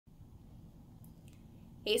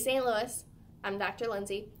Hey St. Louis, I'm Dr.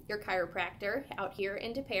 Lindsay, your chiropractor out here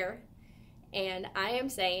in Des Peres, and I am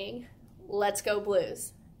saying, let's go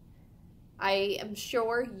Blues. I am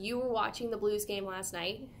sure you were watching the Blues game last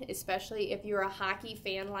night, especially if you're a hockey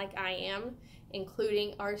fan like I am,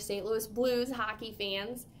 including our St. Louis Blues hockey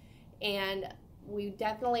fans, and we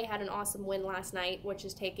definitely had an awesome win last night, which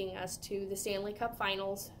is taking us to the Stanley Cup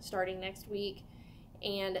Finals starting next week,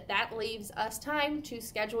 and that leaves us time to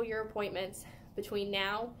schedule your appointments between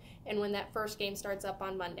now and when that first game starts up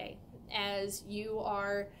on Monday. As you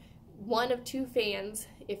are one of two fans,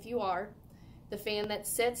 if you are, the fan that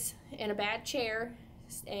sits in a bad chair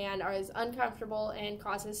and is uncomfortable and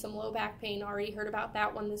causes some low back pain, already heard about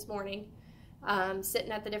that one this morning,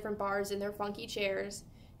 sitting at the different bars in their funky chairs,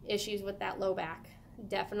 issues with that low back.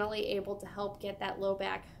 Definitely able to help get that low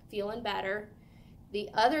back feeling better. The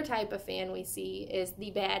other type of fan we see is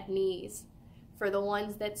the bad knees. For the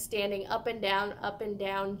ones that's standing up and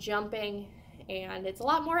down, jumping, and it's a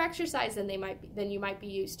lot more exercise than you might be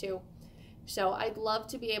used to. So I'd love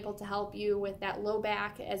to be able to help you with that low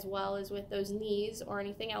back as well as with those knees or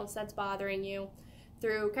anything else that's bothering you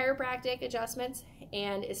through chiropractic adjustments,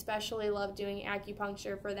 and especially love doing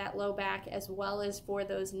acupuncture for that low back as well as for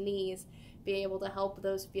those knees, be able to help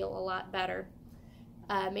those feel a lot better.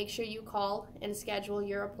 Make sure you call and schedule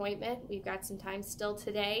your appointment. We've got some time still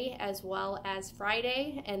today as well as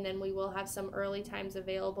Friday, and then we will have some early times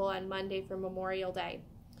available on Monday for Memorial Day.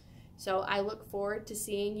 So I look forward to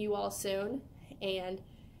seeing you all soon, and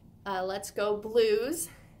let's go Blues,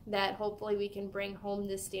 that hopefully we can bring home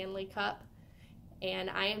this Stanley Cup. And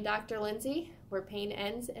I am Dr. Lindsay, where pain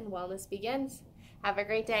ends and wellness begins. Have a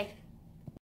great day.